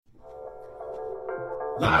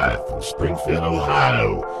Live from Springfield,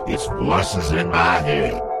 Ohio, it's Voices in My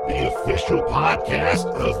Head, the official podcast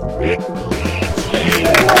of Rick Lee James.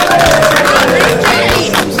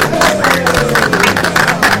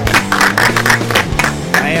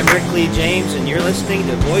 I am Rick Lee James, and you're listening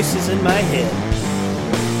to Voices in My Head.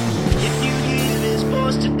 If you hear this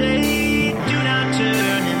voice today, do not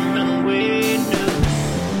turn and run away, no.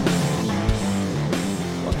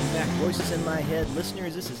 Welcome back, Voices in My Head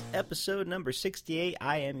listeners. This is episode number 68.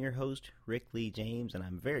 I am your host, Rick Lee James, and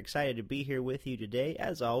I'm very excited to be here with you today,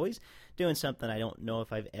 as always, doing something I don't know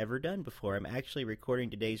if I've ever done before. I'm actually recording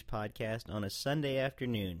today's podcast on a Sunday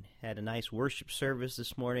afternoon. Had a nice worship service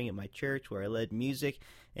this morning at my church where I led music,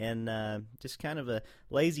 and just kind of a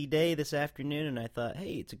lazy day this afternoon, and I thought,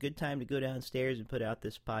 hey, it's a good time to go downstairs and put out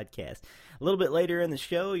this podcast. A little bit later in the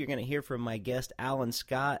show, you're going to hear from my guest, Allan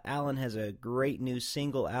Scott. Allan has a great new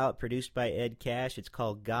single out produced by Ed Cash. It's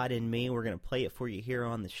called God in Me. We're going to play it for you here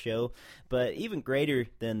on the show. But even greater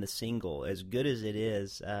than the single, as good as it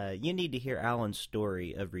is, you need to hear Allan's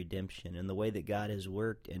story of redemption and the way that God has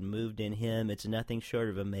worked and moved in him. It's nothing short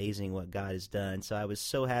of amazing what God has done. So I was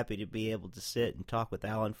so happy to be able to sit and talk with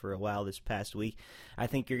Allan for a while this past week. I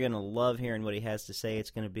think you're going to love hearing what he has to say.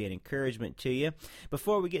 It's going to be an encouragement to you.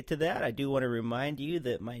 Before we get to that, I do want to remind you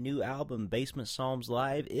that my new album, Basement Psalms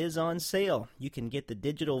Live, is on sale. You can get the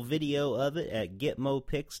digital video of it at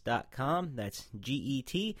getmopix.com. That's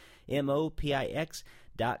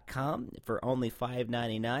GETMOPIX.com for only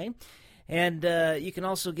 $5.99. And you can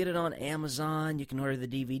also get it on Amazon. You can order the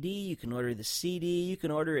DVD. You can order the CD. You can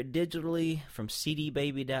order it digitally from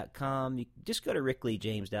cdbaby.com. You just go to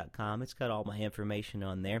rickleejames.com. It's got all my information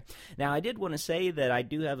on there. Now, I did want to say that I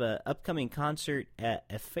do have an upcoming concert at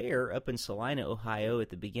a fair up in Salina, Ohio at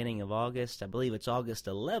the beginning of August. I believe it's August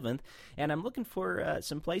 11th. And I'm looking for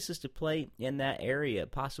some places to play in that area,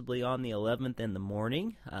 possibly on the 11th in the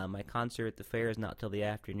morning. My concert at the fair is not till the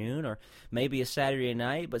afternoon, or maybe a Saturday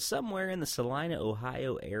night, but somewhere in the Salina,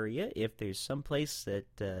 Ohio area. If there's some place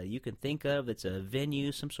that you can think of that's a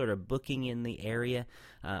venue, some sort of booking in the area,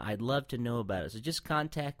 I'd love to know about it. So just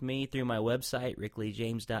contact me through my website,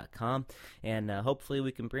 rickleejames.com, and hopefully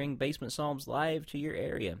we can bring Basement Psalms Live to your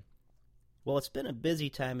area. Well, it's been a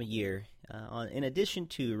busy time of year. In addition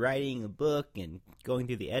to writing a book and going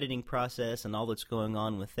through the editing process and all that's going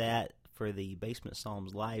on with that for the Basement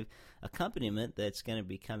Psalms Live accompaniment that's going to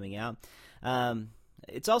be coming out,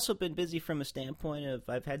 it's also been busy from a standpoint of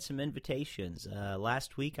I've had some invitations.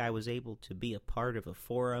 Last week I was able to be a part of a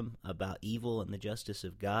forum about evil and the justice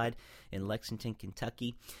of God in Lexington,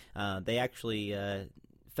 Kentucky. They actually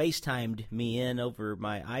FaceTimed me in over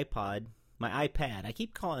my iPad. I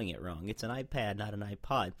keep calling it wrong. It's an iPad, not an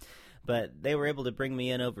iPod. But they were able to bring me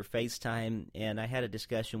in over FaceTime, and I had a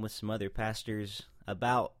discussion with some other pastors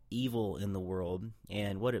about evil in the world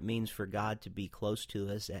and what it means for God to be close to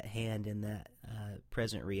us at hand in that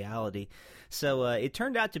present reality. So it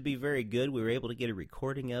turned out to be very good. We were able to get a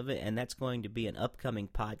recording of it, and that's going to be an upcoming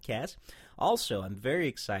podcast. Also, I'm very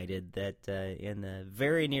excited that in the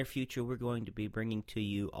very near future, we're going to be bringing to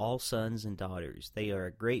you All Sons and Daughters. They are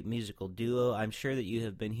a great musical duo. I'm sure that you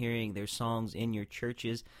have been hearing their songs in your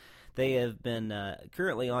churches. They have been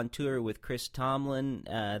currently on tour with Chris Tomlin.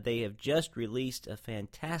 They have just released a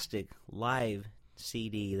fantastic live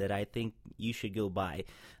CD that I think you should go buy.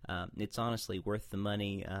 It's honestly worth the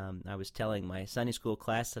money. I was telling my Sunday school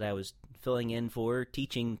class that I was filling in for,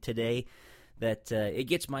 teaching today, that it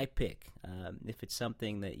gets my pick. If it's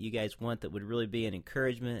something that you guys want that would really be an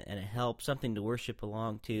encouragement and a help, something to worship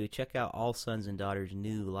along to, check out All Sons and Daughters'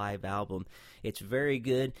 new live album. It's very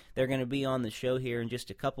good. They're going to be on the show here in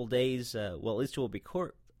just a couple days. Well, at least we'll be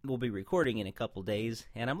recording in a couple days,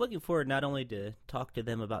 and I'm looking forward not only to talk to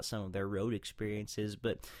them about some of their road experiences,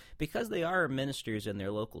 but because they are ministers in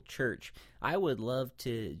their local church, I would love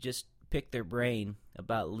to just pick their brain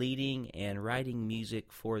about leading and writing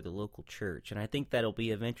music for the local church, and I think that'll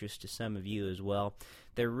be of interest to some of you as well.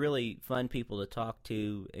 They're really fun people to talk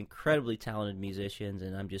to, incredibly talented musicians,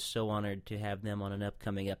 and I'm just so honored to have them on an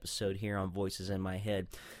upcoming episode here on Voices in My Head.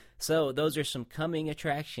 So those are some coming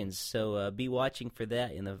attractions, so be watching for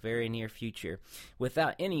that in the very near future.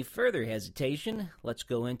 Without any further hesitation, let's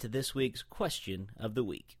go into this week's Question of the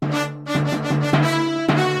Week. Question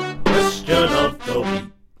of the week.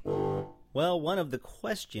 Well, one of the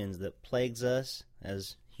questions that plagues us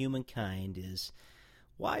as humankind is,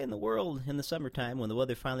 why in the world in the summertime when the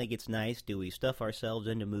weather finally gets nice do we stuff ourselves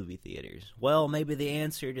into movie theaters? Well, maybe the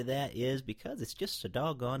answer to that is because it's just so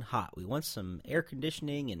doggone hot. We want some air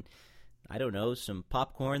conditioning and I don't know, some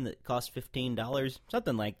popcorn that costs $15,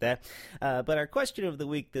 something like that. But our question of the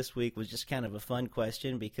week this week was just kind of a fun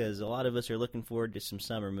question because a lot of us are looking forward to some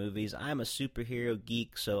summer movies. I'm a superhero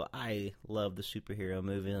geek, so I love the superhero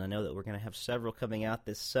movies, and I know that we're going to have several coming out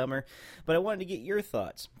this summer. But I wanted to get your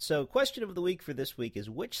thoughts. So question of the week for this week is,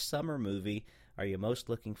 which summer movie are you most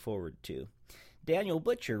looking forward to? Daniel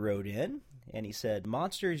Butcher wrote in, and he said,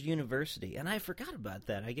 Monsters University. And I forgot about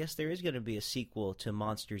that. I guess there is going to be a sequel to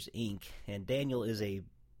Monsters, Inc., and Daniel is a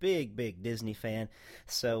big Disney fan,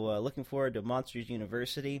 so looking forward to Monsters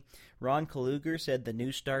University. Ron Kaluger said the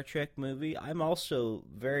new Star Trek movie. I'm also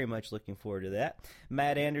very much looking forward to that.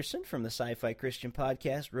 Matt Anderson from the Sci-Fi Christian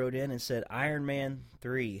Podcast wrote in and said Iron Man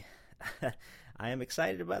 3. I am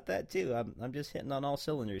excited about that, too. I'm just hitting on all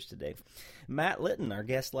cylinders today. Matt Litton, our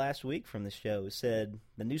guest last week from the show, said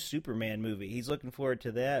the new Superman movie. He's looking forward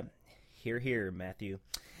to that. Hear, Matthew.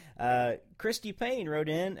 Christy Payne wrote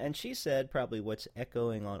in, and she said probably what's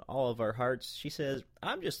echoing on all of our hearts. She says,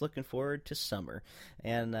 I'm just looking forward to summer.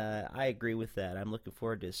 And I agree with that. I'm looking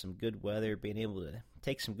forward to some good weather, being able to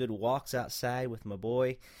take some good walks outside with my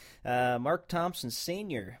boy. Mark Thompson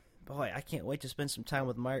Sr., boy, I can't wait to spend some time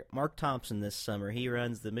with Mark Thompson this summer. He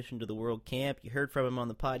runs the Mission to the World camp. You heard from him on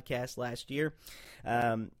the podcast last year.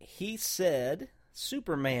 He said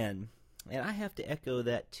Superman, and I have to echo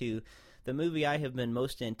that too. The movie I have been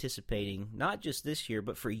most anticipating, not just this year,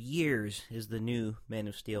 but for years, is the new Man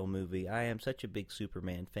of Steel movie. I am such a big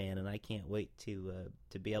Superman fan, and I can't wait to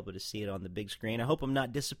be able to see it on the big screen. I hope I'm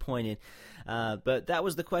not disappointed. But that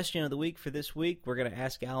was the question of the week for this week. We're going to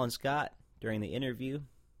ask Allan Scott during the interview.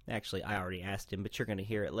 Actually, I already asked him, but you're going to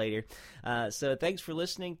hear it later. So thanks for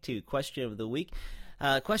listening to Question of the Week.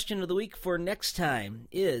 Question of the week for next time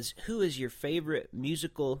is, who is your favorite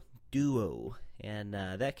musical duo? And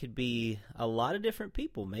that could be a lot of different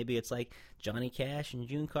people. Maybe it's like Johnny Cash and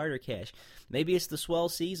June Carter Cash. Maybe it's the Swell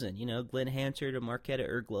Season, Glenn Hansard or Marketa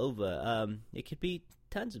Erglova. It could be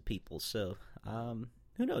tons of people. So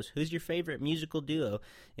who knows? Who's your favorite musical duo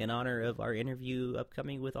in honor of our interview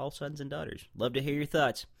upcoming with All Sons and Daughters? Love to hear your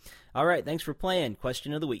thoughts. All right, thanks for playing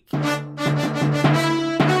Question of the Week. Question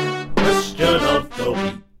of the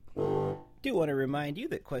week. Do want to remind you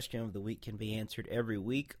that Question of the Week can be answered every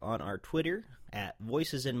week on our Twitter at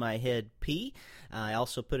Voices in My Head P. I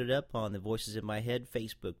also put it up on the Voices in My Head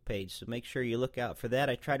Facebook page, so make sure you look out for that.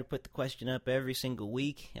 I try to put the question up every single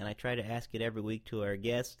week, and I try to ask it every week to our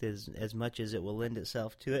guest as much as it will lend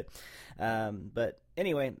itself to it. But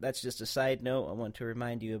anyway, that's just a side note. I want to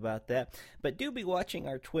remind you about that. But do be watching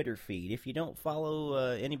our Twitter feed. If you don't follow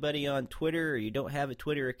anybody on Twitter or you don't have a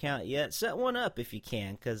Twitter account yet, set one up if you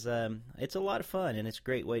can, because it's a lot of fun, and it's a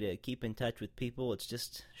great way to keep in touch with people. It's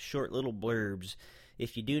just short little blurbs.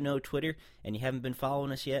 If you do know Twitter and you haven't been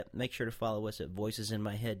following us yet, make sure to follow us at Voices in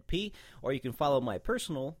My Head P, or you can follow my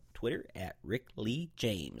personal Twitter at Rick Lee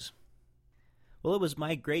James. Well, it was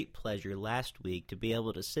my great pleasure last week to be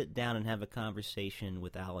able to sit down and have a conversation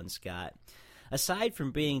with Allan Scott. Aside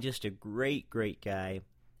from being just a great guy,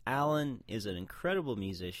 Allan is an incredible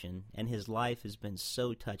musician, and his life has been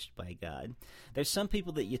so touched by God. There's some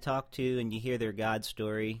people that you talk to and you hear their God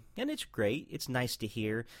story, and it's great, it's nice to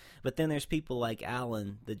hear, but then there's people like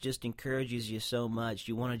Allan that just encourages you so much,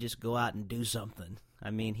 you want to just go out and do something. I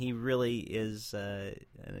mean, he really is an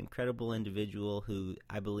incredible individual who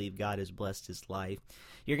I believe God has blessed his life.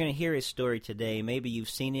 You're going to hear his story today. Maybe you've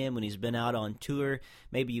seen him when he's been out on tour.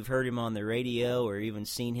 Maybe you've heard him on the radio or even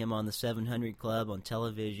seen him on the 700 Club on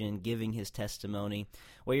television giving his testimony.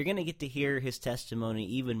 Well, you're going to get to hear his testimony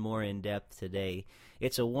even more in depth today.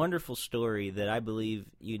 It's a wonderful story that I believe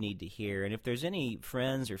you need to hear. And if there's any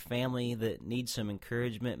friends or family that need some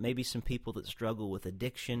encouragement, maybe some people that struggle with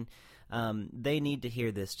addiction, they need to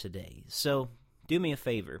hear this today. So do me a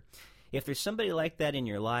favor. If there's somebody like that in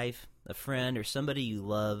your life, a friend or somebody you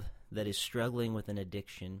love that is struggling with an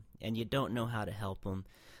addiction and you don't know how to help them,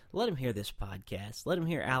 let them hear this podcast. Let them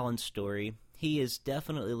hear Allan's story. He is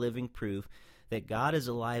definitely living proof that God is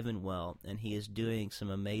alive and well, and he is doing some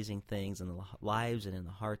amazing things in the lives and in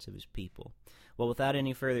the hearts of his people. Well, without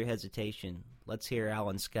any further hesitation, let's hear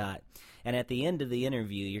Allan Scott. And at the end of the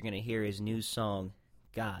interview, you're going to hear his new song,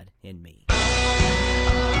 God in Me.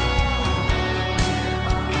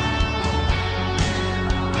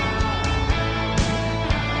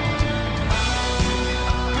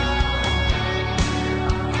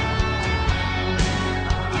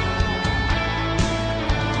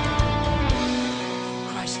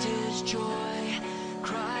 Christ is joy,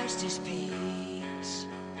 Christ is peace.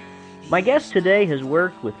 My guest today has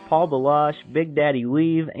worked with Paul Balash, Big Daddy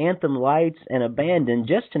Weave, Anthem Lights, and Abandon,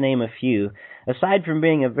 just to name a few. Aside from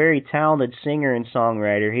being a very talented singer and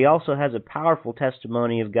songwriter, he also has a powerful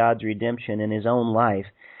testimony of God's redemption in his own life.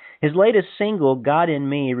 His latest single, God in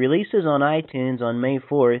Me, releases on iTunes on May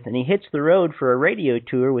 4th, and he hits the road for a radio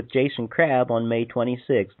tour with Jason Crabb on May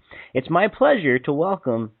 26th. It's my pleasure to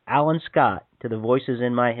welcome Allan Scott to the Voices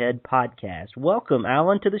in My Head podcast. Welcome,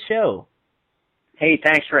 Allan, to the show. Hey,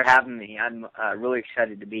 thanks for having me. I'm really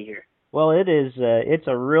excited to be here. Well, it's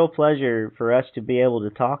a real pleasure for us to be able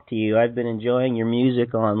to talk to you. I've been enjoying your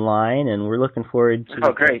music online, and we're looking forward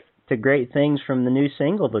to great things from the new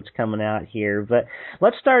single that's coming out here. But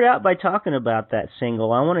let's start out by talking about that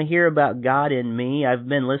single. I want to hear about God in Me. I've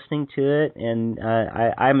been listening to it, and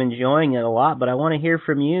I'm enjoying it a lot, but I want to hear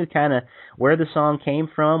from you kind of where the song came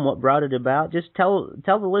from, what brought it about. Just tell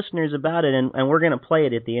the listeners about it, and we're going to play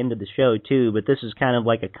it at the end of the show, too, but this is kind of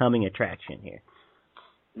like a coming attraction here.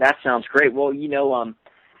 That sounds great. Well,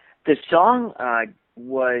 the song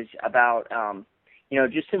was about,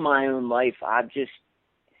 just in my own life,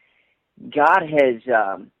 God has,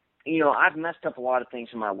 I've messed up a lot of things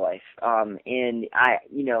in my life, and I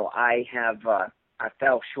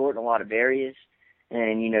fell short in a lot of areas,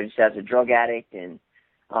 and, just as a drug addict, and,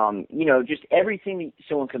 just everything that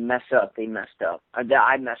someone could mess up, they messed up.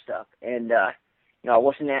 I messed up, and, I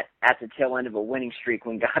wasn't at the tail end of a winning streak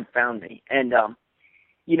when God found me, and,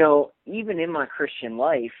 even in my Christian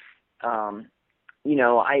life,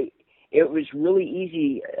 it was really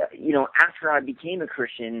easy, after I became a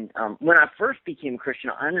Christian. When I first became a Christian,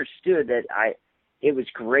 I understood that it was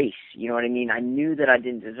grace, you know what I mean? I knew that I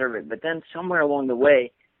didn't deserve it. But then somewhere along the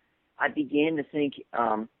way, I began to think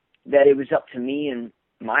that it was up to me and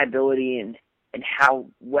my ability and how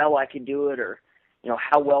well I could do it, or,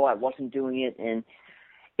 how well I wasn't doing it. And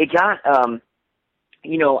it got,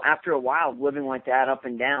 after a while of living like that up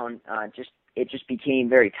and down, it just became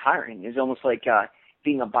very tiring. It was almost like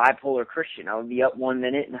being a bipolar Christian. I would be up one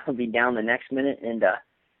minute and I would be down the next minute. And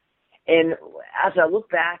as I look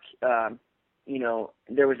back,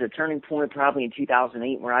 there was a turning point probably in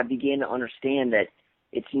 2008 where I began to understand that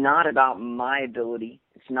it's not about my ability.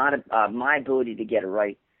 It's not my ability to get it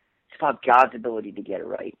right. It's about God's ability to get it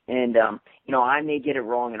right. And, I may get it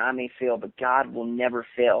wrong and I may fail, but God will never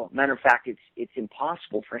fail. Matter of fact, it's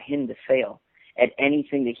impossible for him to fail at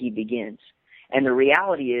anything that he begins. And the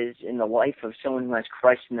reality is, in the life of someone who has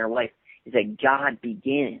Christ in their life, is that God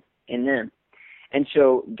began in them. And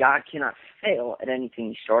so God cannot fail at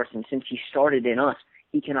anything he starts. And since he started in us,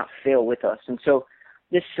 he cannot fail with us. And so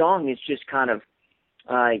this song is just kind of,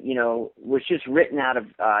 was just written out of,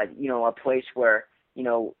 a place where,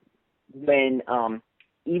 when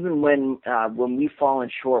we've fallen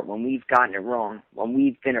short, when we've gotten it wrong, when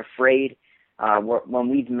we've been afraid, when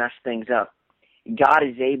we've messed things up, God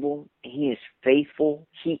is able, he is faithful,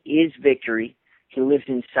 he is victory, he lives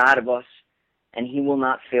inside of us, and he will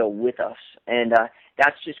not fail with us. And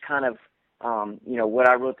that's just kind of, what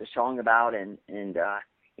I wrote the song about, and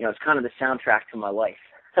it's kind of the soundtrack to my life.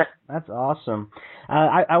 That's awesome.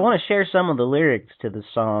 I want to share some of the lyrics to the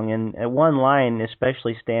song, and one line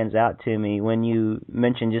especially stands out to me when you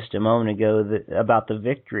mentioned just a moment ago about the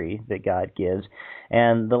victory that God gives.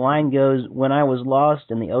 And the line goes, "When I was lost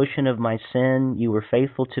in the ocean of my sin, you were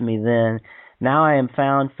faithful to me then. Now I am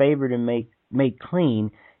found, favored, and made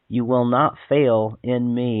clean. You will not fail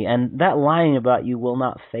in me." And that line about "you will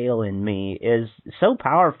not fail in me" is so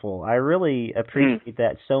powerful. I really appreciate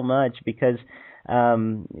that so much, because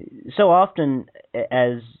so often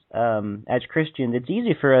as Christians, it's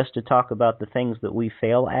easy for us to talk about the things that we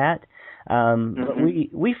fail at, but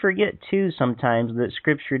we forget too sometimes that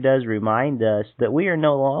Scripture does remind us that we are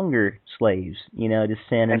no longer slaves, to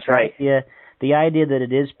sin. That's right. The idea that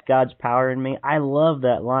it is God's power in me, I love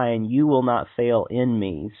that line, "you will not fail in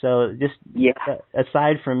me." So just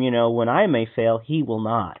aside from, when I may fail, he will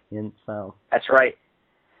not. And so that's right.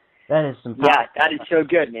 That is some power. Yeah, that is so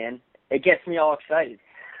good, man. It gets me all excited.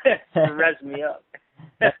 It revs me up.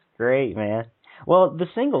 That's great, man. Well, the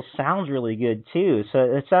single sounds really good, too. So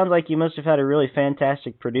it sounds like you must have had a really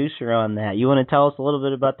fantastic producer on that. You want to tell us a little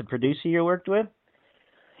bit about the producer you worked with?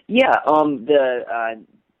 Yeah, the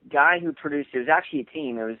guy who produced it was actually a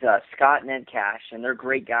team. It was Scott and Ed Cash, and they're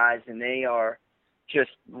great guys, and they are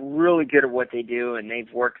just really good at what they do, and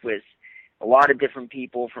they've worked with a lot of different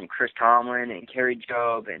people, from Chris Tomlin and Kerry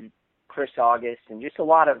Jobe and Chris August, and just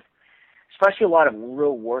especially a lot of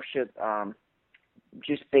real worship,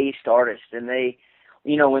 just based artists. And they,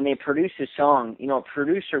 when they produce a song, a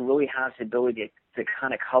producer really has the ability to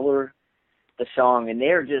kind of color the song, and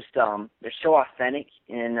they're just, they're so authentic,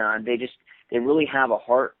 and they really have a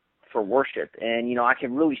heart for worship. And, you know, I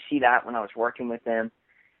could really see that when I was working with them.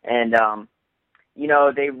 And, you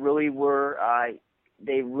know, they really wanted,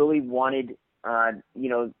 you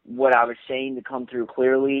know, what I was saying to come through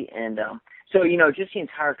clearly. And so, you know, just the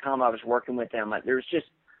entire time I was working with them, there was just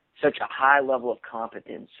such a high level of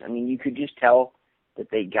competence. I mean, you could just tell that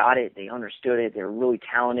they got it, they understood it, they were really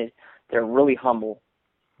talented, they're really humble.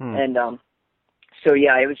 And so,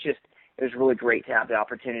 yeah, it was really great to have the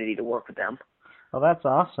opportunity to work with them. Well, that's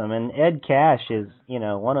awesome. And Ed Cash is, you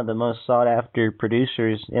know, one of the most sought-after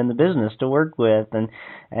producers in the business to work with.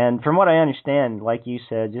 And from what I understand, like you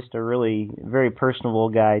said, just a really very personable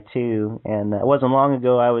guy, too. And it wasn't long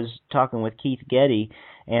ago I was talking with Keith Getty,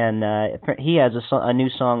 and he has a new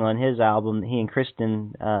song on his album. He and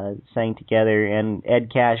Kristen sang together, and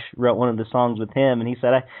Ed Cash wrote one of the songs with him. And he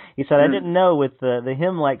said, I didn't know with the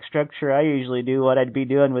hymn-like structure I usually do what I'd be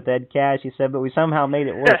doing with Ed Cash. He said, but we somehow made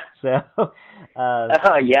it work. So,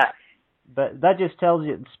 yeah. But that just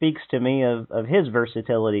speaks to me of his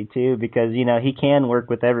versatility too, because, you know, he can work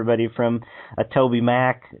with everybody from a Toby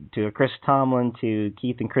Mac to a Chris Tomlin to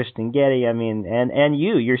Keith and Kristen Getty. I mean, and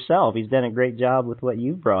you yourself, he's done a great job with what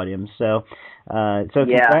you've brought him. So,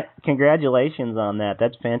 congratulations on that.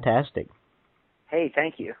 That's fantastic. Hey,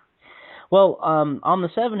 thank you. Well, on the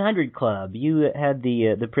 700 Club, you had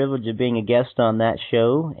the privilege of being a guest on that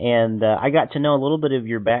show, and I got to know a little bit of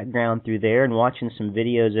your background through there and watching some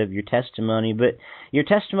videos of your testimony. But your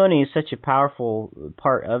testimony is such a powerful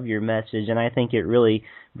part of your message, and I think it really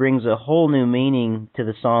brings a whole new meaning to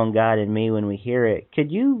the song God in Me when we hear it.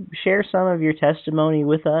 Could you share some of your testimony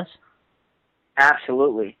with us?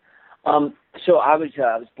 Absolutely. So I was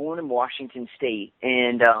born in Washington State,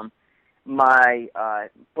 and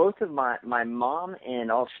both of my mom,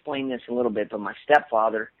 and I'll explain this a little bit, but my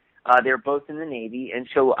stepfather, they're both in the Navy, and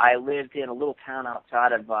so I lived in a little town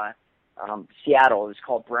outside of Seattle. It was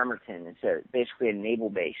called Bremerton. It's basically a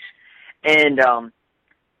naval base, and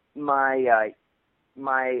my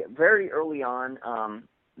very early on,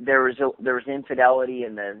 there was infidelity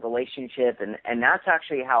in the relationship, and that's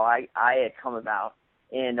actually how I had come about,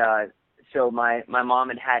 and so my mom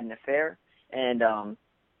had an affair, and then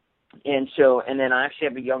I actually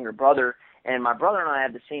have a younger brother, and my brother and I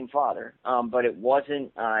had the same father, but it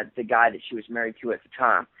wasn't the guy that she was married to at the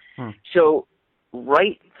time. So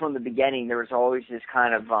right from the beginning, there was always this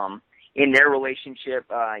kind of, in their relationship,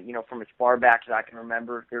 you know, from as far back as I can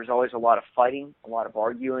remember, there was always a lot of fighting, a lot of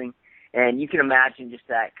arguing, and you can imagine just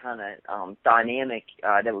that kind of dynamic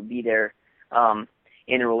that would be there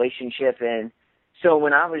in a relationship. And so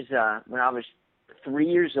when I was 3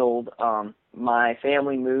 years old, my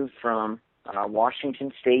family moved from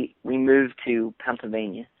Washington State. We moved to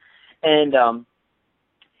Pennsylvania, and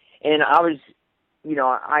I was, you know,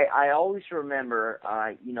 I always remember,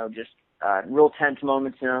 you know, just real tense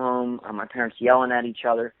moments in the home. My parents yelling at each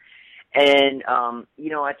other, and you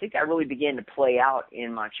know, I think that really began to play out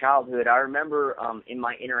in my childhood. I remember in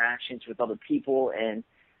my interactions with other people, and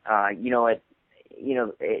you know,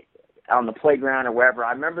 on the playground or wherever.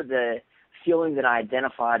 I remember the feeling that I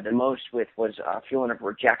identified the most with was a feeling of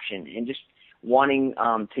rejection and just wanting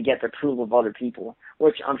to get the approval of other people,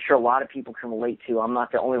 which I'm sure a lot of people can relate to. I'm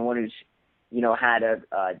not the only one who's, you know, had a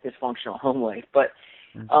dysfunctional home life, but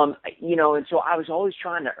you know, and so I was always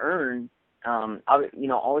trying to earn,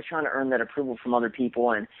 always trying to earn that approval from other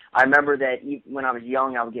people. And I remember that when I was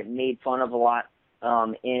young, I would get made fun of a lot,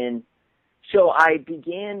 and so I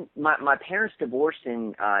began. My parents divorced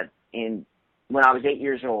in when I was 8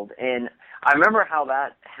 years old, and I remember how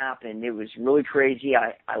that happened. It was really crazy.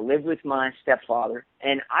 I lived with my stepfather,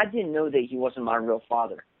 and I didn't know that he wasn't my real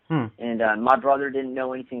father. And my brother didn't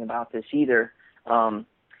know anything about this either.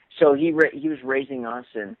 So he was raising us,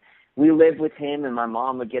 and we lived with him, and my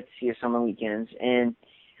mom would get to see us on the weekends. And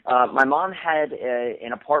my mom had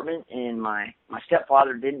an apartment, and my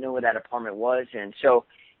stepfather didn't know where that apartment was. And so,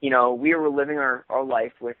 you know, we were living our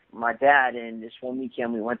life with my dad, and this one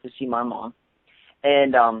weekend we went to see my mom.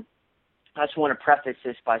 And I just want to preface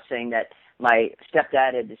this by saying that my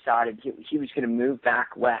stepdad had decided he was going to move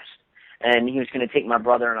back west, and he was going to take my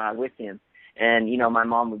brother and I with him. And, you know, my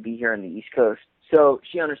mom would be here on the East Coast. So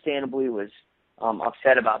she understandably was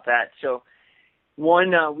upset about that. So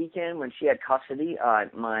one weekend when she had custody,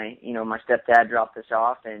 my stepdad dropped us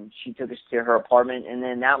off, and she took us to her apartment. And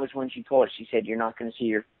then that was when she told us, she said, "You're not going to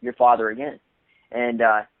see your father again." And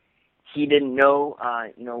he didn't know,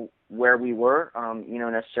 where we were,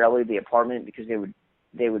 necessarily the apartment, because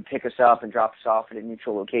they would pick us up and drop us off at a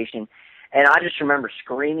neutral location. And I just remember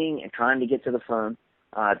screaming and trying to get to the phone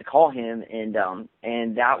to call him, and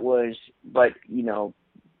that was, but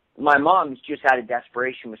my mom just out of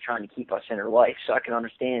desperation was trying to keep us in her life, so I can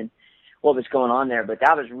understand what was going on there. But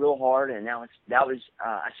that was real hard, and I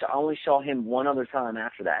only saw him one other time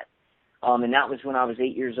after that, and that was when I was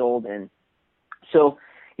 8 years old. And so,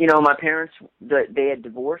 my parents, they had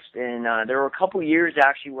divorced, and there were a couple years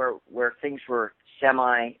actually where things were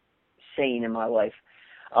semi-sane in my life.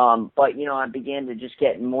 But I began to just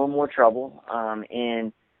get in more and more trouble.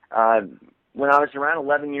 And when I was around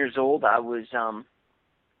 11 years old, I was,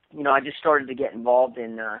 I just started to get involved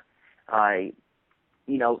in, I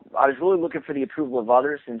was really looking for the approval of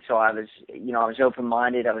others. And so I was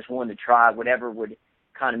open-minded. I was willing to try whatever would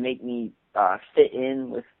kind of make me fit in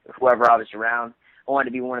with whoever I was around. I wanted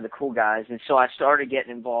to be one of the cool guys. And so I started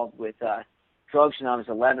getting involved with drugs when I was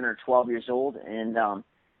 11 or 12 years old. And, I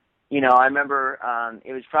remember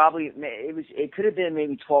it could have been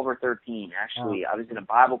maybe 12 or 13, actually. I was in a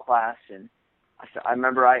Bible class, and I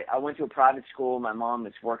remember I went to a private school. My mom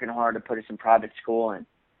was working hard to put us in private school, and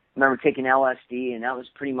I remember taking LSD, and that was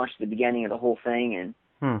pretty much the beginning of the whole thing. And,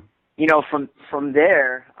 from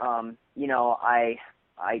there, I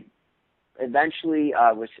eventually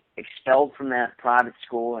was expelled from that private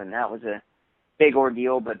school, and that was a big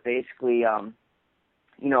ordeal. But basically, a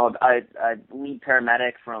lead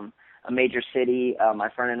paramedic from a major city, my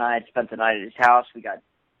friend and I had spent the night at his house. We got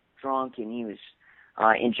drunk, and he was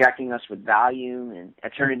injecting us with Valium, and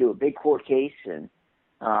it turned into a big court case. And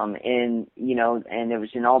it was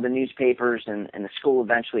in all the newspapers, and the school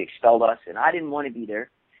eventually expelled us. And I didn't want to be there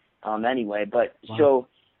anyway. But wow. So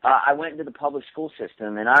I went into the public school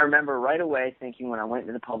system, and I remember right away thinking when I went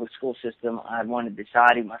into the public school system, I wanted to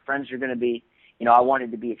decide who my friends are going to be. I wanted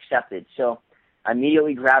to be accepted. So I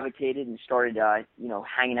immediately gravitated and started,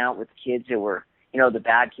 hanging out with the kids that were, the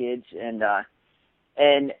bad kids. And I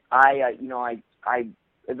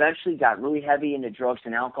eventually got really heavy into drugs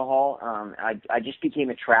and alcohol. I just became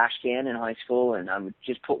a trash can in high school, and I would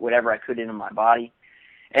just put whatever I could into my body.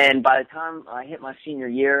 And by the time I hit my senior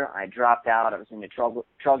year, I dropped out. I was in the drug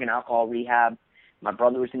and alcohol rehab. My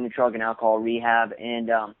brother was in the drug and alcohol rehab. And,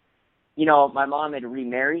 my mom had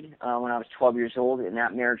remarried when I was 12 years old, and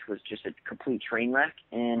that marriage was just a complete train wreck.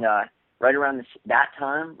 And right around that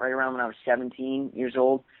time, right around when I was 17 years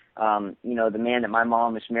old, the man that my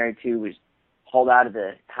mom was married to was hauled out of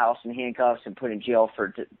the house in handcuffs and put in jail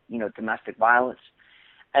for, domestic violence.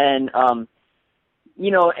 And, and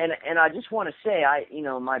I just want to say,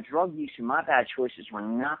 my drug use and my bad choices were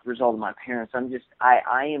not the result of my parents.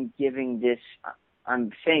 I am giving this,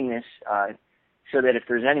 I'm saying this, so that if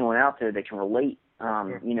there's anyone out there that can relate,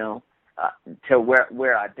 to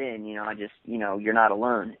where I've been, you're not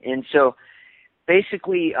alone. And so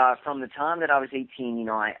basically, from the time that I was 18,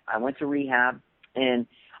 I went to rehab, and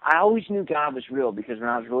I always knew God was real because when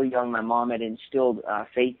I was really young, my mom had instilled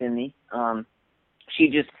faith in me. She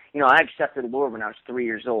just, I accepted the Lord when I was 3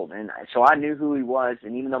 years old, and so I knew who He was.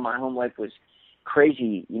 And even though my home life was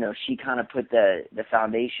crazy, she kind of put the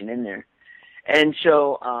foundation in there. And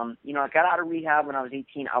so, I got out of rehab when I was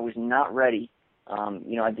 18. I was not ready. I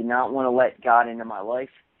did not want to let God into my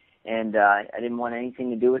life, and I didn't want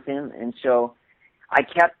anything to do with Him. And so I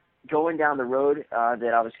kept going down the road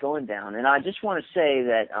that I was going down. And I just want to say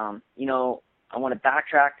that, I want to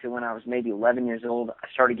backtrack to when I was maybe 11 years old. I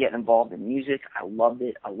started getting involved in music. I loved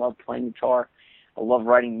it. I loved playing guitar. I loved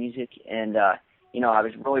writing music. And, I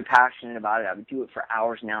was really passionate about it. I would do it for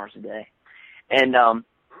hours and hours a day. And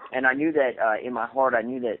I knew that in my heart, I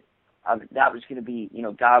knew that that was going to be,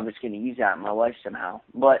 God was going to use that in my life somehow.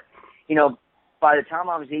 But, by the time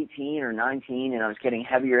I was 18 or 19 and I was getting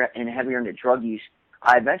heavier and heavier into drug use,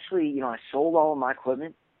 I eventually, I sold all of my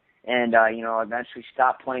equipment, and, I eventually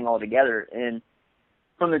stopped playing altogether. And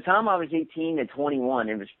from the time I was 18 to 21,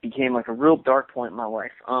 it became like a real dark point in my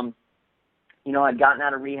life. I'd gotten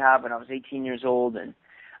out of rehab when I was 18 years old, and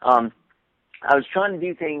I was trying to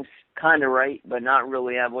do things kind of right, but not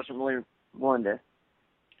really. I wasn't really willing to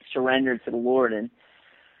surrender to the Lord. And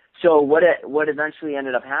so what eventually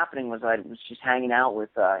ended up happening was I was just hanging out with,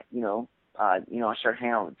 I started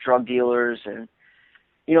hanging out with drug dealers, and,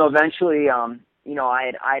 eventually, I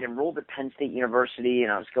had enrolled at Penn State University,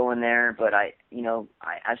 and I was going there, but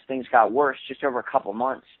as things got worse, just over a couple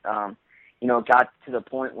months, it got to the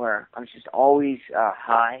point where I was just always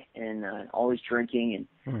high and always drinking.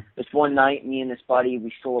 And this one night, me and this buddy,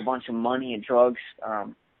 we stole a bunch of money and drugs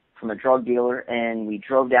from a drug dealer, and we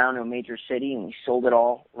drove down to a major city, and we sold it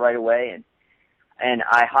all right away. And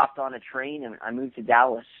I hopped on a train, and I moved to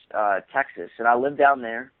Dallas, Texas. And I lived down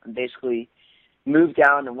there and basically moved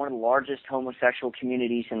down to one of the largest homosexual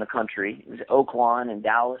communities in the country. It was Oak Lawn in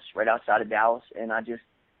Dallas, right outside of Dallas. And I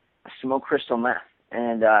smoked crystal meth.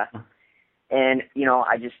 And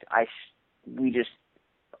we just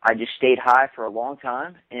I just stayed high for a long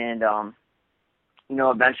time, and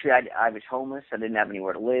eventually I was homeless. I didn't have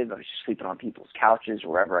anywhere to live. I was just sleeping on people's couches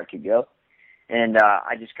or wherever I could go, and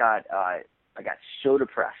I got so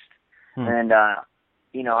depressed, and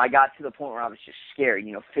I got to the point where I was just scared.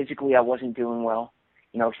 Physically I wasn't doing well,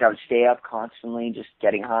 because I would stay up constantly, just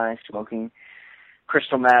getting high, smoking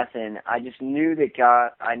crystal meth, and I just knew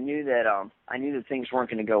that I knew that things weren't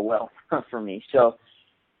going to go well for me. So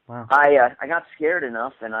wow. I got scared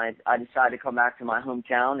enough, and I decided to come back to my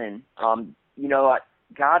hometown, and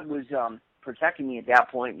God was protecting me at that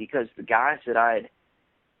point, because the guys that I had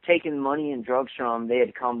taken money and drugs from, they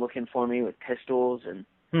had come looking for me with pistols, and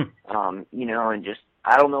and just,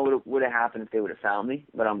 I don't know what would have happened if they would have found me,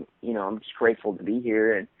 but I'm just grateful to be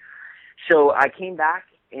here. And so I came back,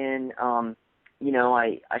 and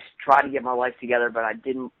I tried to get my life together, but I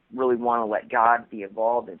didn't really want to let God be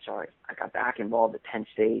involved, and so I got back involved at Penn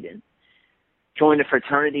State and joined a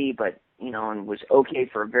fraternity, but and was okay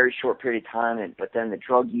for a very short period of time, but then the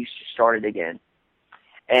drug use started again,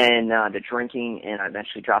 and the drinking, and I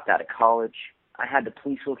eventually dropped out of college. I had the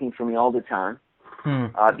police looking for me all the time,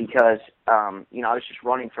 because I was just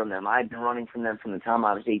running from them. I had been running from them from the time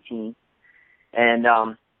I was 18, and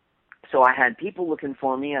so I had people looking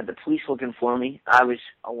for me. I had the police looking for me. I was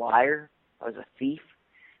a liar. I was a thief.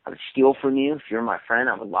 I would steal from you. If you're my friend,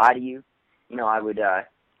 I would lie to you.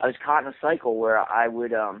 I was caught in a cycle where I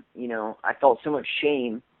would, I felt so much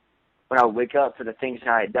shame when I would wake up for the things that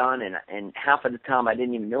I had done, and half of the time I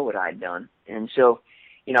didn't even know what I had done. And so,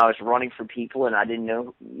 I was running for people, and I didn't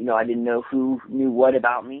know who knew what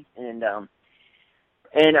about me, and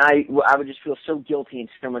I would just feel so guilty and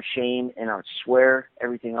so much shame, and I would swear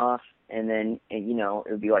everything off, and then, it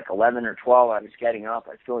would be like 11 or 12, I was getting up,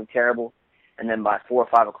 I was feeling terrible, and then by 4 or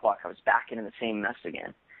 5 o'clock, I was back into the same mess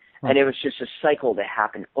again. And it was just a cycle that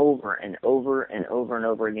happened over and over and over and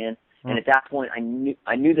over again. And at that point, I knew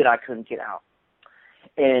that I couldn't get out.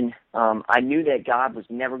 And I knew that God was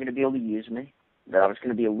never going to be able to use me, that I was going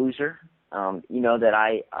to be a loser, that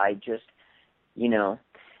I just,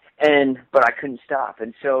 but I couldn't stop.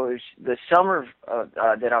 And so it was the summer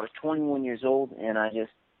that I was 21 years old, and I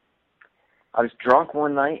was drunk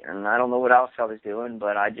one night, and I don't know what else I was doing,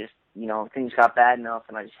 but I just, things got bad enough,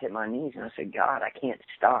 and I just hit my knees, and I said, God, I can't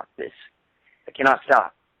stop this. I cannot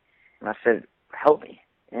stop. And I said, help me.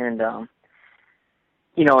 And, and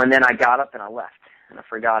then I got up and I left, and I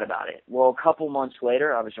forgot about it. Well, a couple months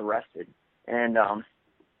later, I was arrested, and, I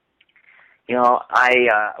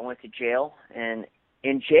went to jail, and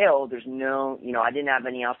in jail, there's no, I didn't have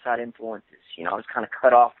any outside influences. I was kind of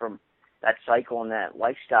cut off from that cycle and that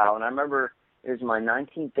lifestyle, and I remember it was my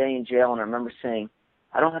 19th day in jail, and I remember saying,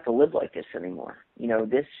 I don't have to live like this anymore.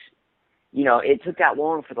 It took that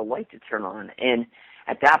long for the light to turn on. And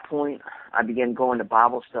at that point, I began going to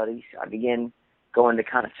Bible studies. I began going to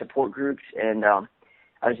kind of support groups, and I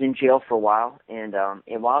was in jail for a while. And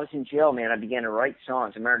while I was in jail, man, I began to write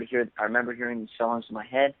songs. I remember hearing these songs in my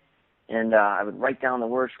head, and I would write down the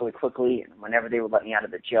words really quickly. And whenever they would let me out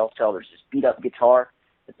of the jail cell, there's this beat-up guitar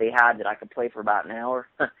that they had that I could play for about an hour,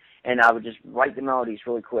 and I would just write the melodies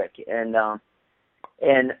really quick. And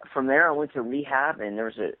from there, I went to rehab, and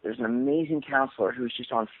there's an amazing counselor who was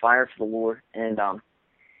just on fire for the Lord. And,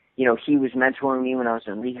 he was mentoring me when I was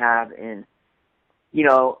in rehab. And,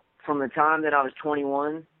 from the time that I was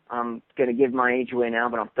 21, I'm going to give my age away now,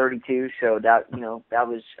 but I'm 32. So that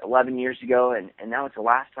was 11 years ago. And that was the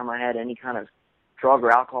last time I had any kind of drug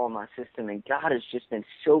or alcohol in my system. And God has just been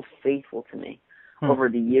so faithful to me over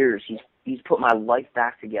the years. He's put my life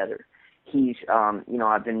back together. He's,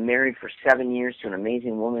 I've been married for 7 years to an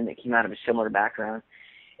amazing woman that came out of a similar background.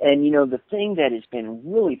 And, the thing that has been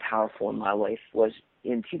really powerful in my life was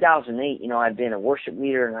in 2008, I'd been a worship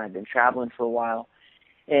leader and I'd been traveling for a while.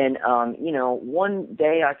 And, one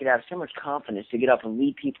day I could have so much confidence to get up and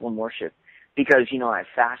lead people in worship because, I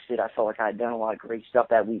fasted. I felt like I had done a lot of great stuff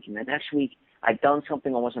that week. And the next week I'd done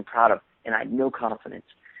something I wasn't proud of, and I had no confidence.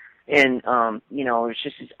 And, it was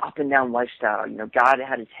just this up and down lifestyle. God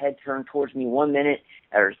had his head turned towards me one minute,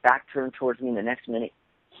 or his back turned towards me, and the next minute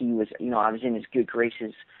he was, I was in his good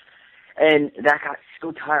graces. And that got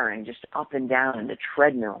so tiring, just up and down in the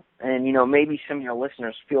treadmill. And, maybe some of your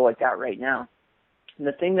listeners feel like that right now. And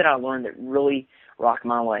the thing that I learned that really rocked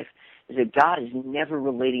my life is that God is never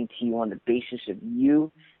relating to you on the basis of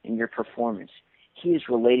you and your performance. He is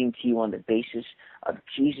relating to you on the basis of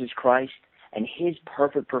Jesus Christ and his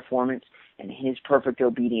perfect performance and his perfect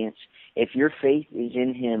obedience. If your faith is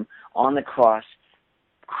in him on the cross,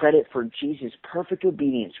 credit for Jesus' perfect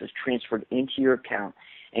obedience was transferred into your account,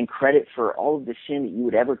 and credit for all of the sin that you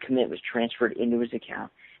would ever commit was transferred into his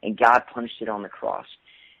account, and God punished it on the cross.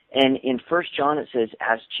 And in First John it says,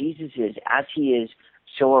 as Jesus is, as he is,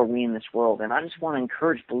 so are we in this world. And I just want to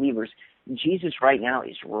encourage believers, Jesus right now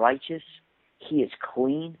is righteous, he is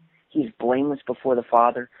clean, he is blameless before the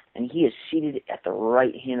Father, and he is seated at the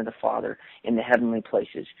right hand of the Father in the heavenly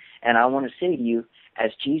places. And I want to say to you,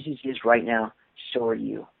 as Jesus is right now, so are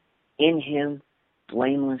you. In him,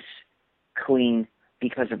 blameless, clean,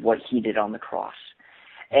 because of what he did on the cross.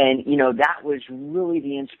 And, you know, that was really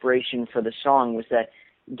the inspiration for the song, was that,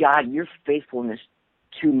 God, your faithfulness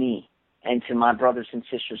to me and to my brothers and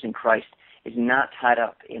sisters in Christ is not tied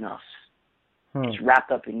up in us. It's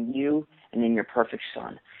wrapped up in you and in your perfect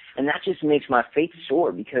Son. And that just makes my faith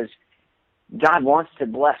soar, because God wants to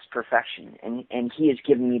bless perfection, and he has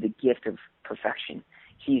given me the gift of perfection.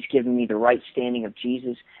 He's given me the right standing of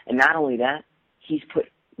Jesus, and not only that, he's put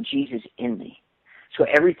Jesus in me. So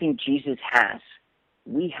everything Jesus has,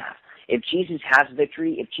 we have. If Jesus has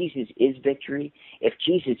victory, if Jesus is victory, if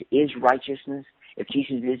Jesus is righteousness, if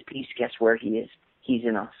Jesus is peace, guess where he is? He's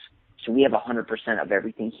in us. So we have 100% of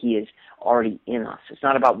everything he is already in us. It's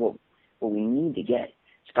not about what we need to get.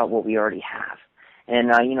 It's about what we already have. And,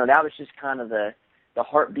 you know, that was just kind of the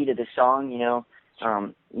heartbeat of the song, you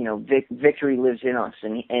know, victory lives in us,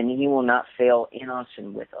 and he will not fail in us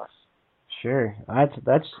and with us. Sure,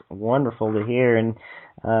 that's wonderful to hear, and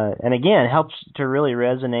again, it helps to really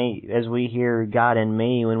resonate as we hear God in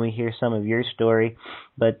me when we hear some of your story.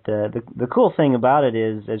 But the cool thing about it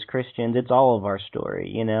is, as Christians, it's all of our story,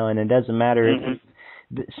 you know, and it doesn't matter if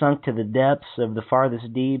it's sunk to the depths of the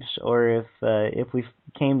farthest deeps, or if we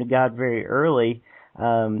came to God very early.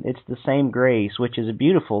 It's the same grace, which is a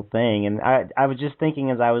beautiful thing. And I was just thinking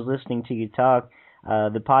as I was listening to you talk.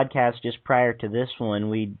 The podcast just prior to this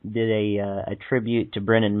one, we did a tribute to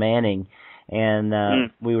Brennan Manning,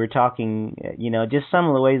 and we were talking, you know, just some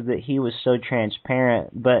of the ways that he was so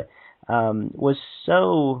transparent, but was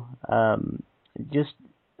so just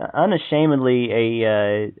unashamedly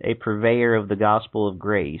a purveyor of the gospel of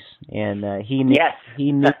grace, and he knew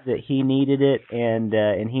that he needed it,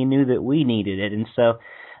 and he knew that we needed it, and so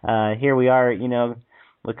here we are, you know,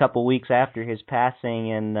 a couple weeks after his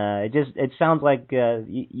passing, and it sounds like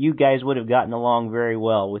you guys would have gotten along very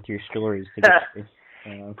well with your stories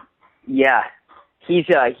together. Yeah, he's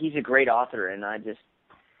a great author, and I just,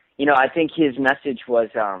 you know, I think his message was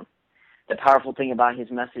the powerful thing about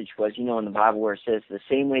his message was, you know, in the Bible where it says, the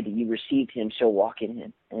same way that you received him, so walk in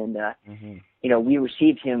him, and you know, we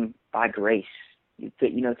received him by grace, you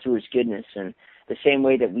know, through his goodness, and the same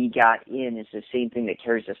way that we got in is the same thing that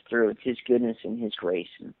carries us through. It's his goodness and his grace.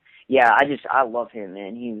 And yeah, I love him,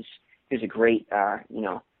 man. He was a great, you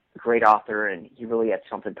know, a great author, and he really had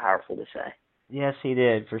something powerful to say. Yes, he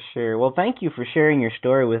did, for sure. Well, thank you for sharing your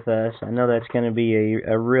story with us. I know that's going to be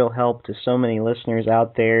a real help to so many listeners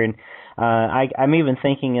out there. And I'm even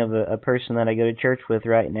thinking of a person that I go to church with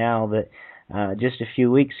right now that just a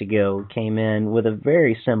few weeks ago came in with a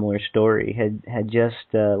very similar story, had just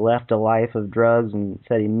left a life of drugs and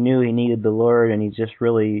said he knew he needed the Lord, and he's just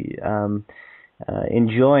really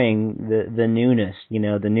enjoying the newness, you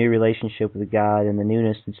know, the new relationship with God and the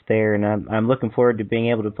newness that's there. And I'm looking forward to being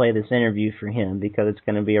able to play this interview for him, because it's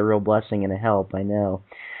going to be a real blessing and a help, I know.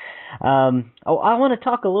 I want to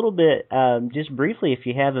talk a little bit, just briefly, if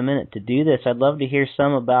you have a minute to do this. I'd love to hear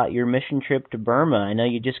some about your mission trip to Burma. I know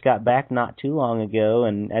you just got back not too long ago,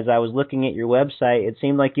 and as I was looking at your website, it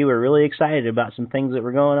seemed like you were really excited about some things that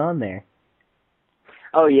were going on there.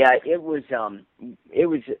 Oh yeah, it was an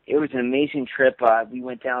amazing trip. We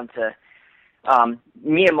went down to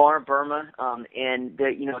Myanmar, Burma, and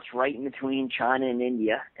you know, it's right in between China and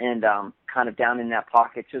India, and kind of down in that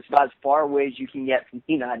pocket. So it's about as far away as you can get from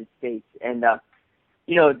the United States. And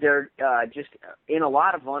you know, they're just in a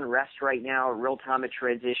lot of unrest right now, a real time of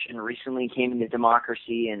transition. Recently came into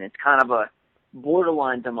democracy, and it's kind of a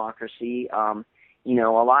borderline democracy. You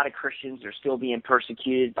know, a lot of Christians are still being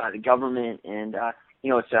persecuted by the government, and you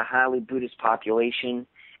know, it's a highly Buddhist population,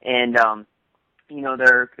 and you know,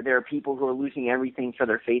 there are people who are losing everything for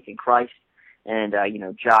their faith in Christ, and you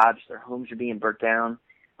know, jobs, their homes are being burnt down.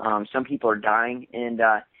 Some people are dying, and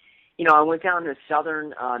you know, I went down to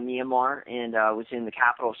southern Myanmar and was in the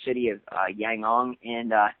capital city of Yangon,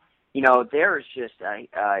 and you know, there is just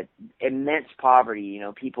immense poverty. You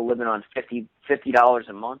know, people living on $50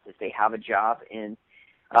 a month if they have a job, and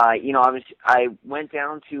you know, I went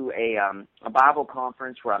down to a Bible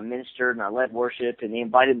conference where I ministered and I led worship, and they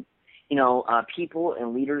invited, you know, people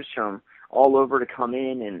and leaders from all over to come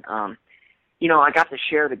in, and you know, I got to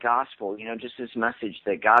share the gospel, you know, just this message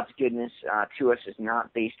that God's goodness to us is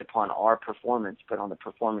not based upon our performance, but on the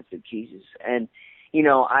performance of Jesus. And, you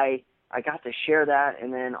know, I got to share that,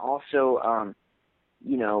 and then also,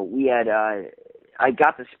 we had, I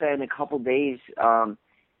got to spend a couple days,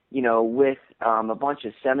 with a bunch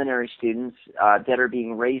of seminary students that are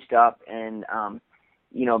being raised up and,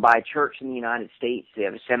 by a church in the United States. They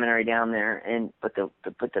have a seminary down there, but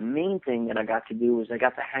the main thing that I got to do was I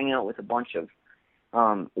got to hang out with a bunch of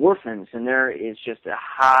orphans, and there is just a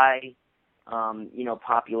high,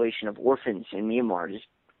 population of orphans in Myanmar, just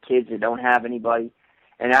kids that don't have anybody.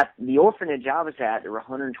 And at the orphanage I was at, there were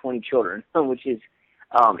 120 children, which is,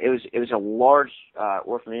 it was a large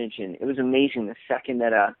orphanage, and it was amazing. The second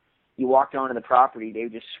that you walked onto the property, they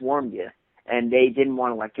just swarmed you, and they didn't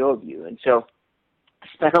want to let go of you. And so I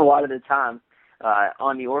spent a lot of the time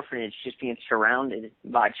on the orphanage just being surrounded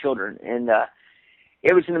by children, and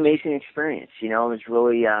it was an amazing experience. It was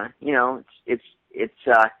really, a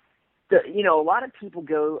lot of people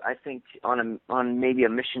go, I think, on maybe a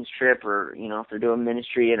missions trip, or if they're doing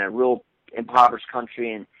ministry in a real impoverished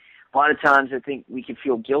country, and a lot of times I think we can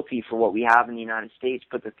feel guilty for what we have in the United States.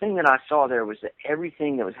 But the thing that I saw there was that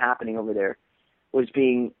everything that was happening over there was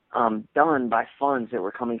being done by funds that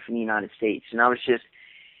were coming from the United States, and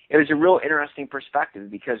it was a real interesting perspective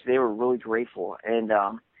because they were really grateful, and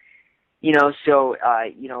it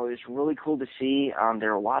was really cool to see.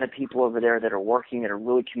 There are a lot of people over there that are working, that are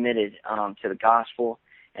really committed to the gospel,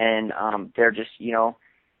 and they're just,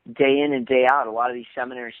 day in and day out, a lot of these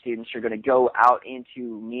seminary students are going to go out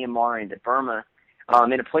into Myanmar, into Burma,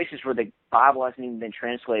 into places where the Bible hasn't even been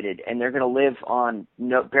translated, and they're going to live on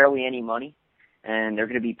barely any money, and they're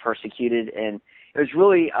going to be persecuted. And it was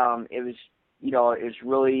really,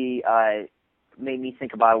 made me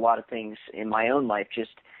think about a lot of things in my own life, just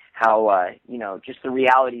how, just the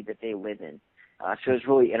reality that they live in. So it was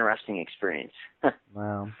a really interesting experience.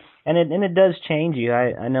 Wow. And it does change you.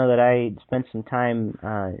 I know that I spent some time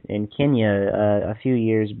in Kenya a few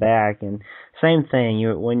years back, and same thing.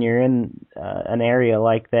 When you're in an area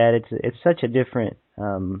like that, it's such a different,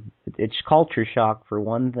 it's culture shock for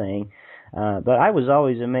one thing. But I was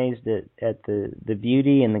always amazed at the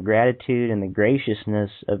beauty and the gratitude and the graciousness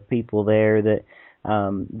of people there, that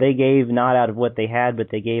they gave not out of what they had, but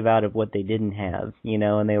they gave out of what they didn't have,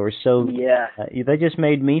 and they were so, they just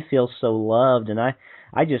made me feel so loved, and I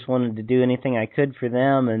just wanted to do anything I could for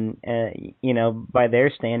them, and by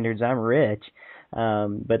their standards, I'm rich,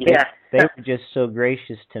 but they were just so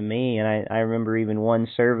gracious to me. And I remember even one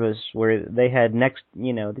service where they had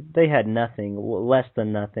they had nothing, less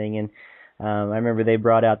than nothing, and I remember they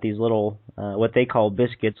brought out these little, what they call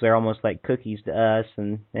biscuits. They're almost like cookies to us,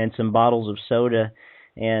 and some bottles of soda.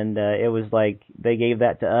 And it was like they gave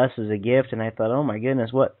that to us as a gift. And I thought, oh my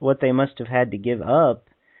goodness, what they must have had to give up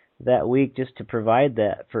that week just to provide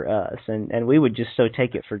that for us. And we would just so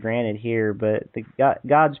take it for granted here. But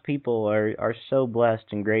God's people are so blessed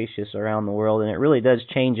and gracious around the world. And it really does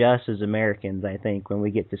change us as Americans, I think, when we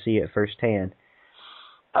get to see it firsthand.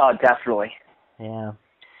 Oh, definitely. Yeah.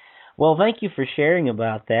 Well, thank you for sharing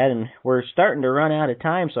about that, and we're starting to run out of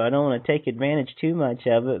time, so I don't want to take advantage too much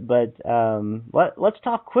of it, but let's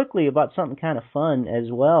talk quickly about something kind of fun as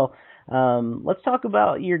well. Let's talk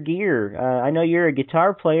about your gear. I know you're a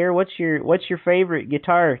guitar player. What's your favorite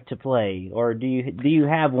guitar to play, or do you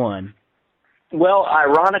have one? Well,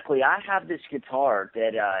 ironically, I have this guitar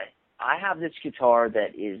that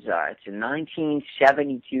is it's a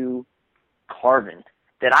 1972 Carbon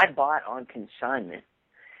that I bought on consignment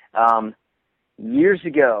years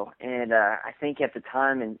ago, and I think at the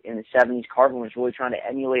time in the 70s, Carbon was really trying to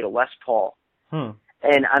emulate a Les Paul.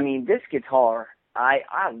 And I mean, this guitar, I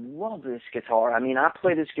love this guitar. I mean, I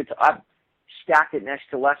play this guitar. I've stacked it next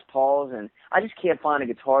to Les Pauls, and I just can't find a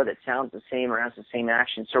guitar that sounds the same or has the same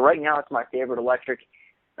action. So right now, it's my favorite electric.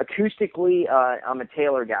 Acoustically, I'm a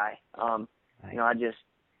Taylor guy.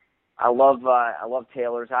 I love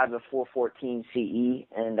Taylors. I have a 414 CE,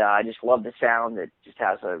 and I just love the sound. It just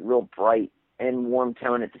has a real bright and warm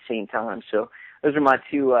tone at the same time. So those are my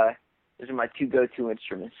two go-to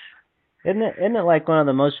instruments. Isn't it like one of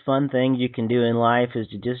the most fun things you can do in life is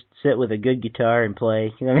to just sit with a good guitar and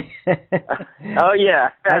play? You know what I mean? Oh yeah.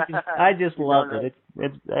 I just love it.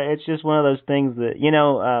 It's just one of those things that,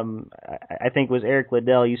 I think it was Eric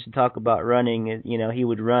Liddell used to talk about running. He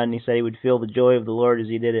would run. He said he would feel the joy of the Lord as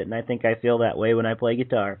he did it, and I think I feel that way when I play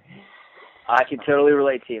guitar. I can totally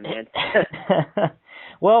relate to you, man.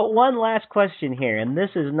 Well, one last question here, and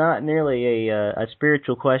this is not nearly a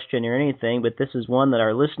spiritual question or anything, but this is one that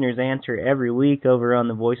our listeners answer every week over on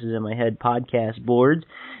the Voices in My Head podcast boards.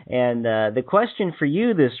 And the question for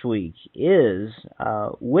you this week is,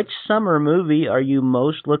 which summer movie are you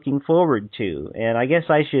most looking forward to? And I guess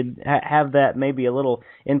I should have that maybe a little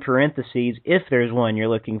in parentheses, if there's one you're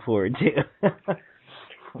looking forward to.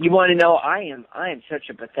 You want to know? I am such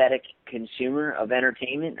a pathetic consumer of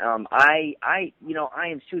entertainment. I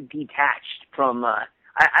am so detached from. I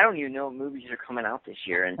don't even know what movies are coming out this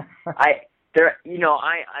year, and I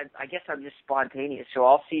guess I'm just spontaneous. So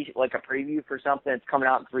I'll see like a preview for something that's coming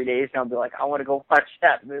out in 3 days, and I'll be like, I want to go watch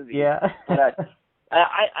that movie. Yeah. But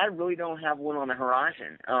I really don't have one on the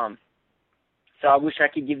horizon. So I wish I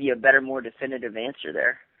could give you a better, more definitive answer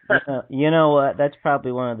there. You know what? That's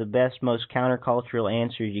probably one of the best, most countercultural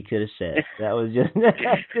answers you could have said. That was just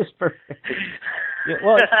perfect.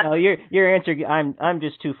 Well, no, your answer. I'm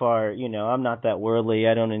just too far. I'm not that worldly.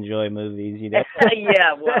 I don't enjoy movies.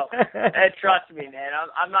 Yeah, well, trust me, man.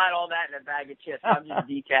 I'm not all that in a bag of chips. I'm just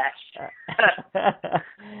detached.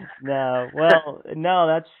 No,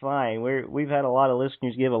 that's fine. We've had a lot of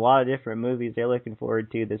listeners give a lot of different movies they're looking forward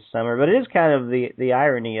to this summer. But it is kind of the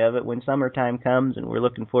irony of it when summertime comes and we're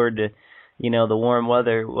looking forward to, the warm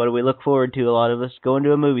weather. What do we look forward to? A lot of us going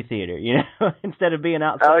to a movie theater, instead of being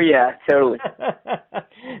outside. Oh yeah, totally.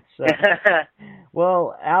 So,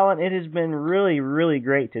 well, Allan, it has been really, really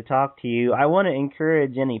great to talk to you. I want to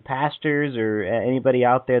encourage any pastors or anybody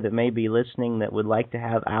out there that may be listening that would like to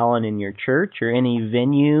have Allan in your church or any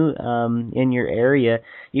venue in your area.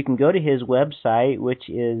 You can go to his website, which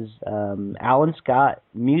is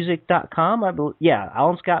AllanScottMusic.com.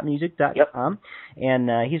 AllanScottMusic.com. Yep. And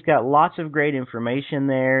he's got lots of great information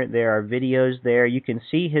there. There are videos there. You can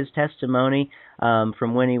see his testimony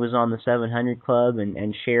from when he was on the 700 Club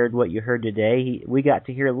and shared what you heard today. We got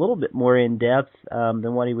to hear a little bit more in depth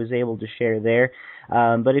than what he was able to share there.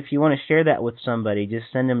 But if you want to share that with somebody,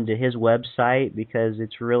 just send them to his website because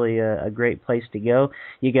it's really a great place to go.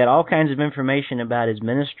 You get all kinds of information about his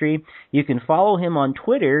ministry. You can follow him on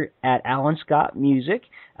Twitter at Allan Scott Music.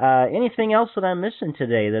 Anything else that I'm missing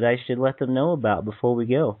today that I should let them know about before we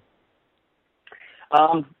go?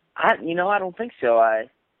 I don't think so.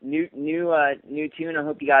 New tune. I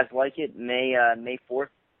hope you guys like it. May 4th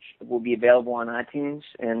will be available on iTunes,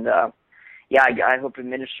 and I hope it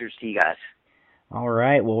ministers to you guys. All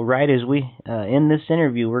right. Well, right as we end this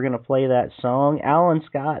interview, we're going to play that song. Allan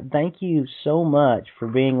Scott, thank you so much for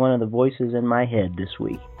being one of the voices in my head this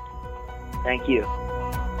week. Thank you.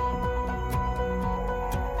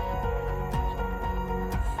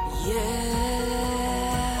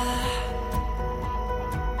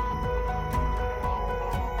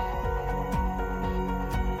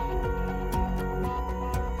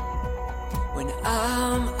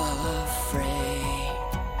 I'm afraid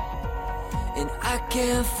and I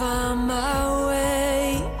can't find my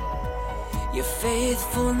way, your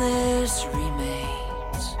faithfulness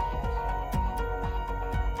remains.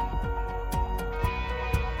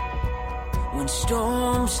 When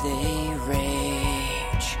storms they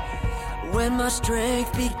rage, when my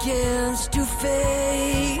strength begins to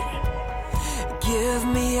fade, give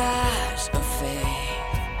me eyes of faith.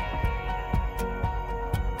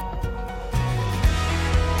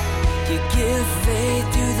 You give faith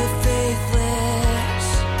to the faithless.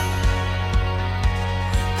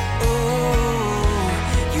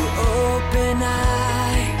 Oh, you open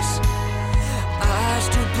eyes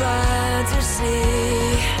too blind to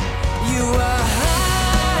see. You are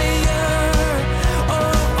higher.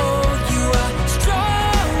 Oh, you are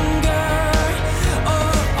stronger.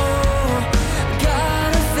 Oh,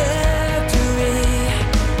 God of victory,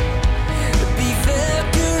 be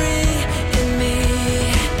victory in me.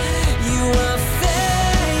 You are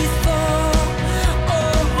fair.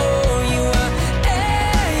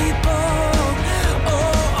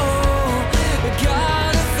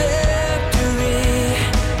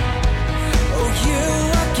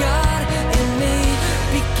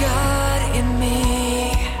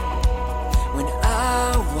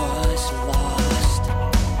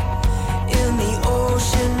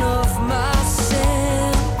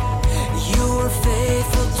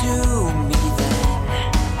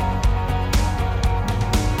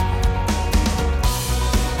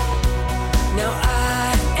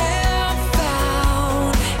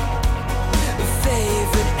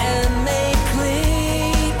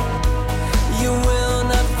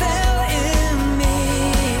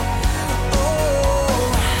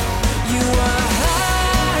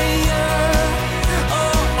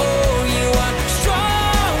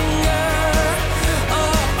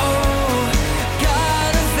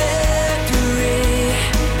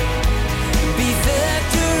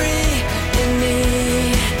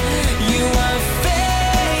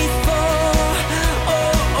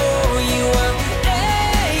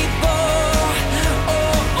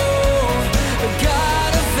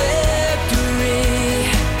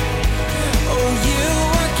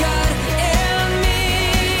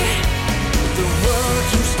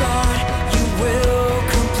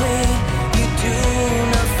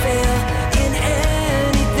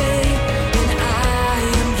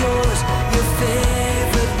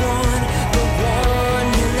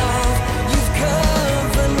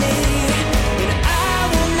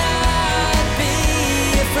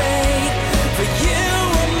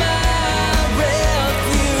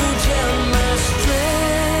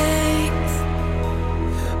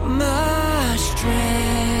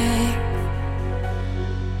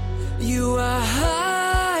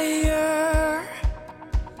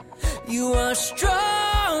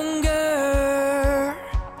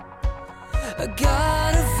 I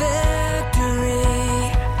got a victory.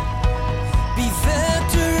 Be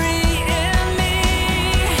victory in me.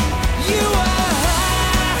 You are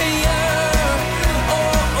higher.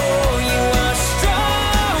 Oh, oh, you are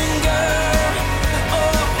stronger.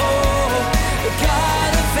 Oh, oh,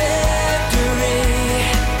 got a victory.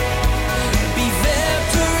 Be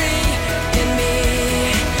victory in me.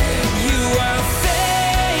 You are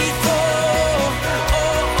faithful.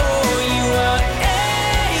 Oh, oh, you are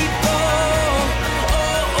able.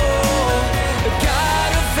 Oh, oh,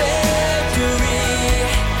 got a victory.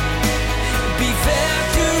 Be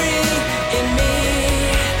victory in me.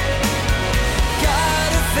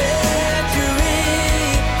 Got a victory.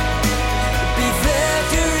 Be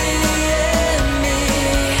victory in me.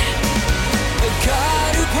 A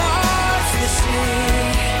God who parts the sea.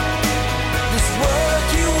 This work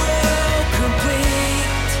you will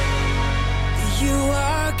complete. You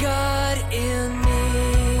are God in me.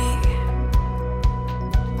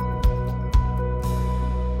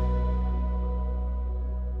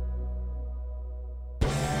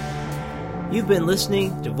 You've been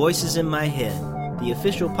listening to Voices in My Head, the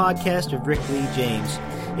official podcast of Rick Lee James.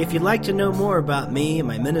 If you'd like to know more about me,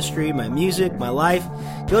 my ministry, my music, my life,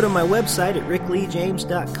 go to my website at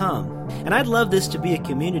rickleejames.com. And I'd love this to be a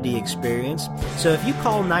community experience, so if you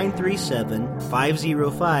call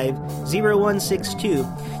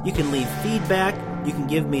 937-505-0162, you can leave feedback, you can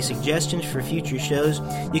give me suggestions for future shows,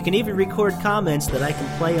 you can even record comments that I can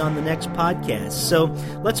play on the next podcast. So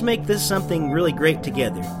let's make this something really great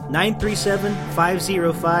together.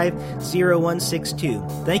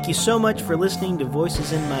 937-505-0162. Thank you so much for listening to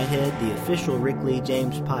Voices in My Head, the official Rick Lee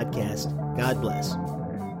James podcast. God bless.